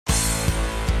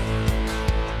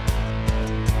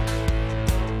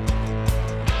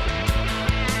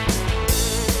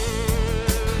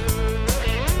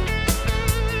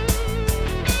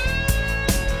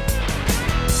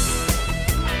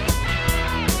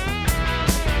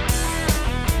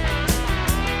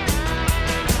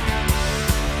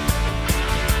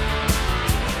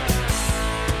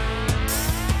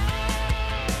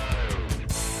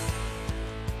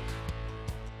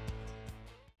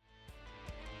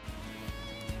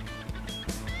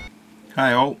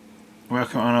Hi all,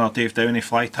 welcome to another Dave Downey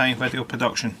fly tying video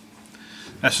production.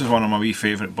 This is one of my wee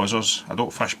favourite buzzers. I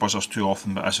don't fish buzzers too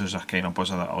often, but this is a kind of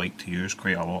buzzer that I like to use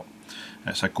quite a lot.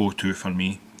 It's a go-to for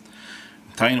me.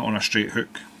 I'm tying it on a straight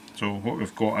hook. So what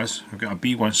we've got is, we've got a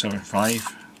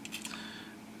B175,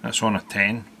 that's on a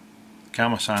 10,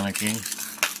 Kamasan again.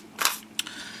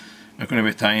 We're going to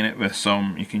be tying it with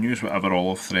some, you can use whatever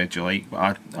olive thread you like,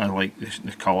 but I like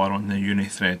the colour on the uni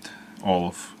thread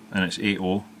olive, and it's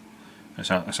 8O. It's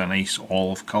a nice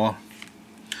olive colour.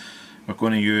 We're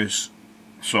going to use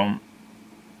some,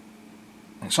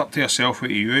 it's up to yourself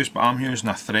what you use, but I'm using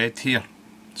a thread here.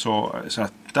 So it's a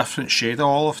different shade of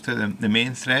olive to the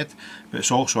main thread, but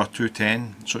it's also a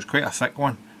 210, so it's quite a thick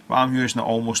one. But I'm using it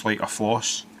almost like a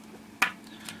floss.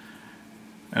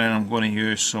 And then I'm going to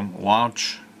use some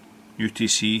large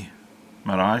UTC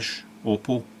Mirage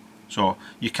Opal. So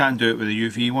you can do it with the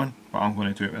UV one, but I'm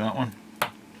going to do it with that one.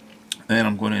 Then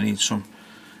I'm going to need some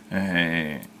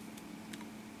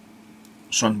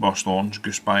Sunburst orange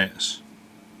Goose Biots.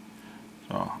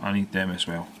 So I need them as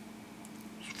well.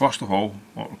 So first of all,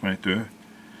 what we're going to do,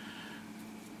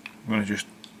 I'm going to just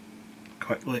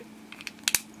quickly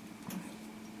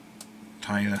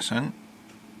tie this in.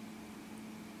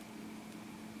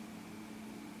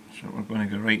 So we're going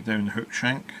to go right down the hook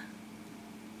shank.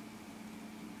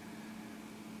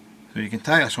 So you can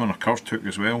tie this on a curved hook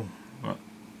as well, but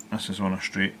this is on a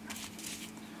straight.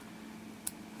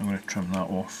 I'm going to trim that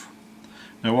off.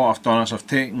 Now what I've done is I've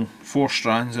taken 4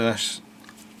 strands of this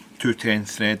 210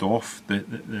 thread off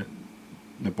the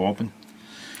bobbin,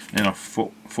 and I've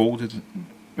folded,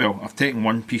 well, I've taken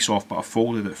one piece off, but I've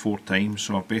folded it 4 times,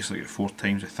 so I've basically got 4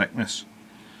 times the thickness.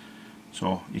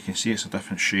 So you can see it's a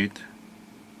different shade.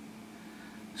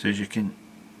 It says you can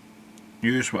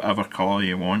use whatever colour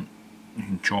you want, you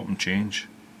can chop and change.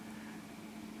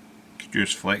 You could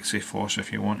use flexi floss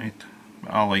if you wanted,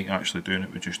 but I like actually doing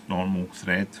it with just normal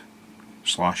thread /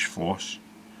 floss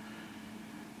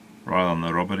rather than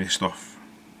the rubbery stuff.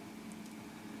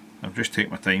 I've just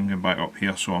taken my time going back up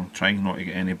here, so I'm trying not to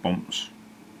get any bumps,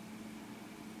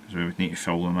 because we would need to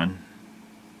fill them in.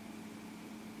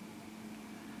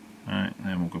 Right,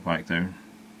 then we'll go back down.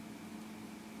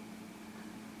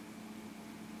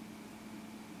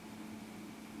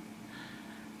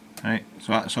 Right,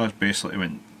 so that's us basically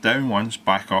went down once,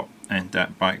 back up, and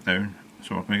back down.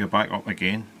 So we're going to go back up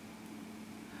again,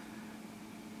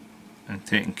 and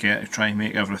taking care to try and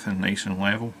make everything nice and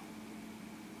level.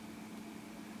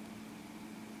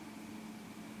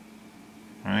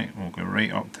 Right, we'll go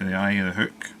right up to the eye of the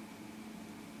hook,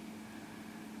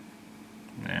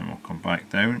 then we'll come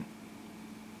back down.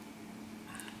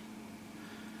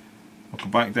 We'll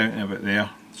come back down to about there,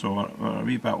 so we're a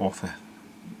wee bit off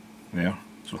there.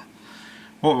 So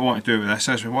what we want to do with this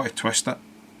is we want to twist it,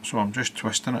 so I'm just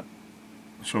twisting it.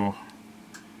 So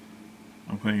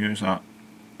I'm going to use that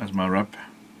as my rib.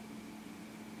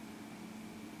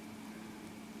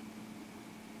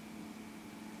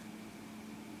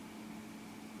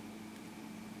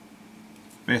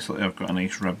 Basically I've got a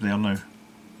nice rib there now,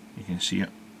 you can see it.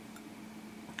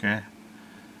 Okay,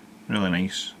 really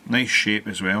nice, nice shape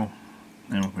as well.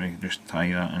 Then we're going to just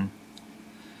tie that in.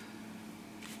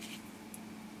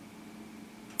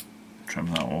 Trim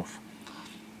that off.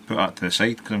 Put that to the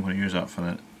side because I'm going to use that for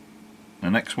the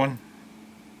next one.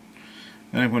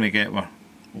 Then I'm going to get my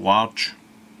large,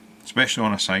 especially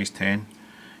on a size 10,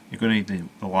 you're going to need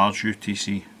the large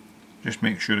UTC. Just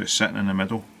make sure it's sitting in the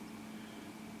middle.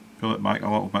 Pull it back a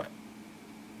little bit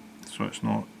so it's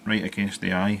not right against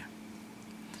the eye,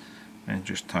 and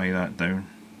just tie that down.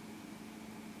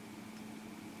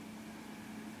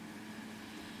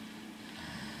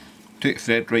 Take the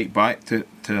thread right back to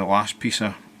the last piece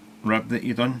of rib that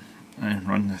you've done, and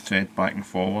run the thread back and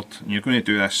forward. And you're going to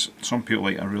do this, some people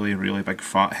like a really big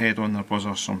fat head on their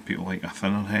buzzer, some people like a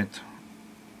thinner head.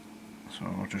 So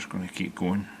we're just going to keep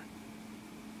going.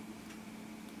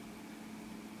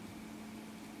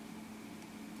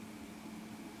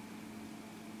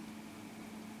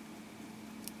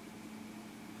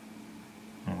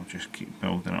 And we'll just keep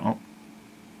building it up.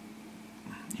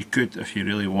 You could, if you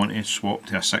really wanted, swap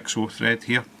to a 6O thread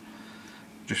here,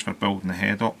 just for building the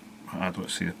head up. I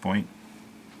don't see the point.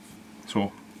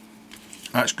 So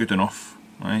that's good enough,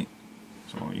 right?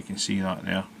 So you can see that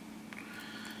there.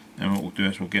 Then what we'll do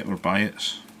is we'll get our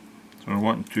biots. So we're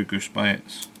wanting 2 Goose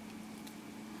Biots.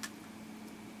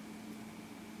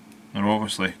 They're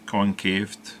obviously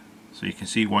concaved, so you can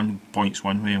see one points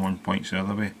one way and one points the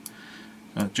other way.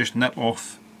 So just nip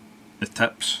off the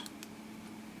tips,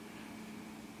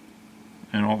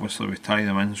 and obviously we tie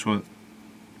them in so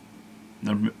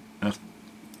they're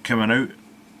coming out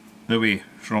the way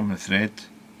from the thread,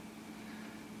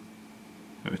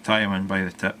 but we tie them in by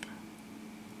the tip.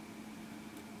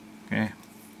 Okay,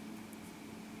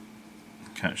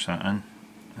 catch that in,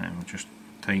 and we'll just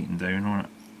tighten down on it.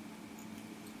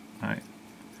 Right,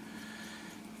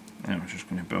 then we're just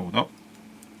going to build up,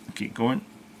 keep going.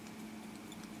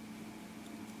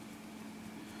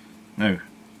 Now,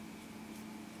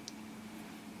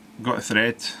 we've got a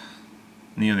thread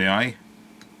near the eye.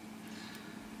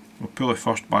 We'll pull the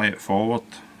first biot forward,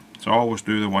 so I always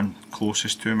do the one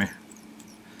closest to me.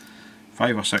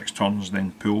 5 or 6 turns,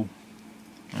 then pull.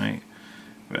 Right,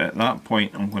 but at that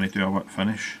point I'm going to do a whip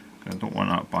finish, because I don't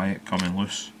want that biot coming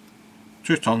loose.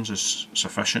 2 turns is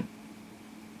sufficient.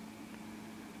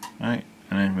 Right,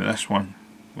 and then with this one,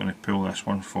 I'm going to pull this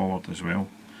one forward as well,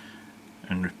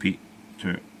 and repeat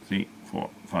 2, 3,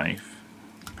 4, 5,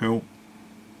 pull,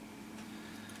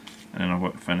 and then a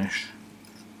whip finish.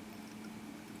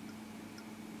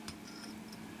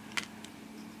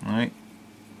 Right.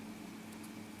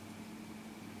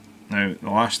 Now the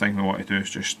last thing we want to do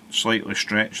is just slightly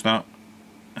stretch that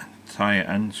and tie it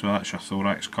in, so that's your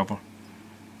thorax cover.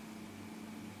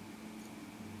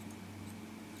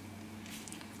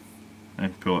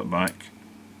 Then pull it back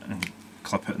and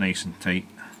clip it nice and tight.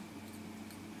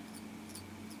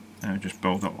 Now just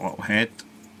build up a little head,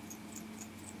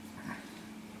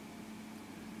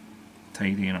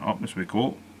 tidying it up as we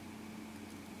go.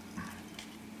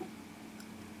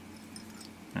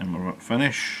 And we're at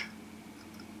finish.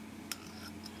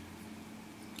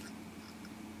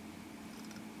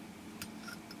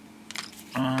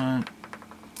 And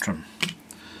trim.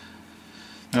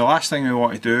 Now the last thing we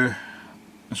want to do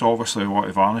is obviously we want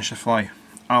to varnish the fly.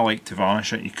 I like to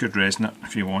varnish it. You could resin it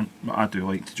if you want, but I do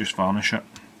like to just varnish it.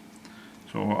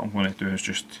 So what I'm going to do is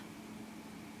just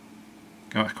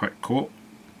give it a quick coat.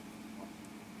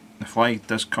 The fly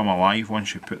does come alive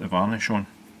once you put the varnish on.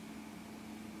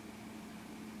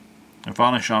 The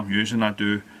varnish I'm using, I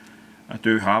do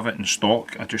have it in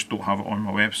stock, I just don't have it on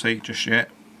my website just yet.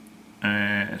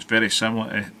 It's very similar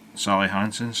to Sally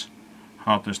Hansen's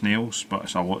Hard as Nails, but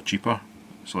it's a lot cheaper.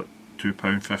 It's like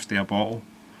 £2.50 a bottle.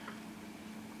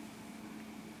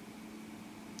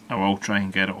 I will try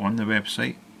and get it on the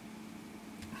website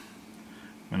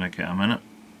when I get a minute.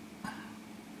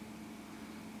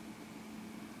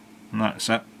 And that's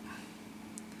it.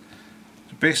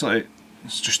 So basically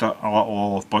it's just a little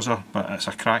olive buzzer, but it's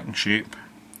a cracking shape,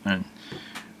 and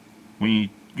when you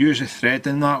use a thread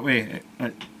in that way,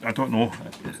 I don't know,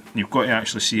 you've got to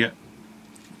actually see it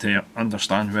to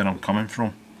understand where I'm coming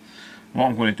from. What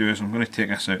I'm going to do is I'm going to take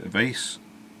this out of the vise,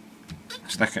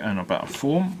 stick it in a bit of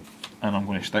foam, and I'm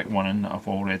going to stick one in that I've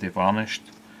already varnished,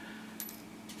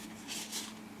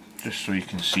 just so you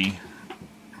can see.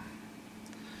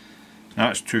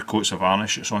 That's 2 coats of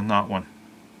varnish that's on that one.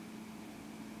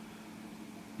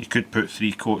 You could put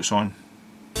 3 coats on,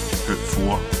 you could put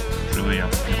 4, it's really your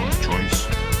own choice.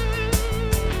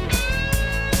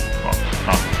 But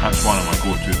that's one of my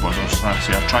go-to buzzers. That's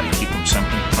it. I try to keep them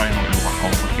simple, try not to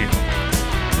overcomplicate them.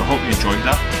 So I hope you enjoyed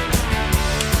that.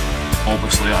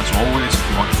 Obviously, as always, if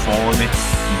you want to follow me,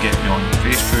 you can get me on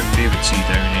Facebook, David C.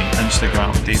 Downey,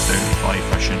 Instagram, Dave Downey Fly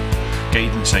Fishing,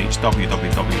 guiding sites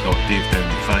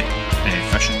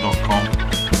www.davedowneyfishing.com,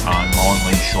 and my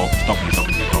online shop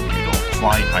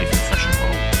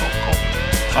www.fly-fishingworld.com.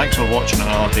 Thanks for watching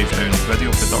another Dave Downey video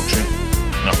production,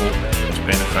 and I hope it's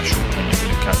beneficial when you're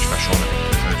going to catch fish on it in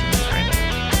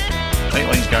 2020. Tight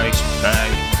lines guys,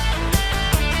 bye!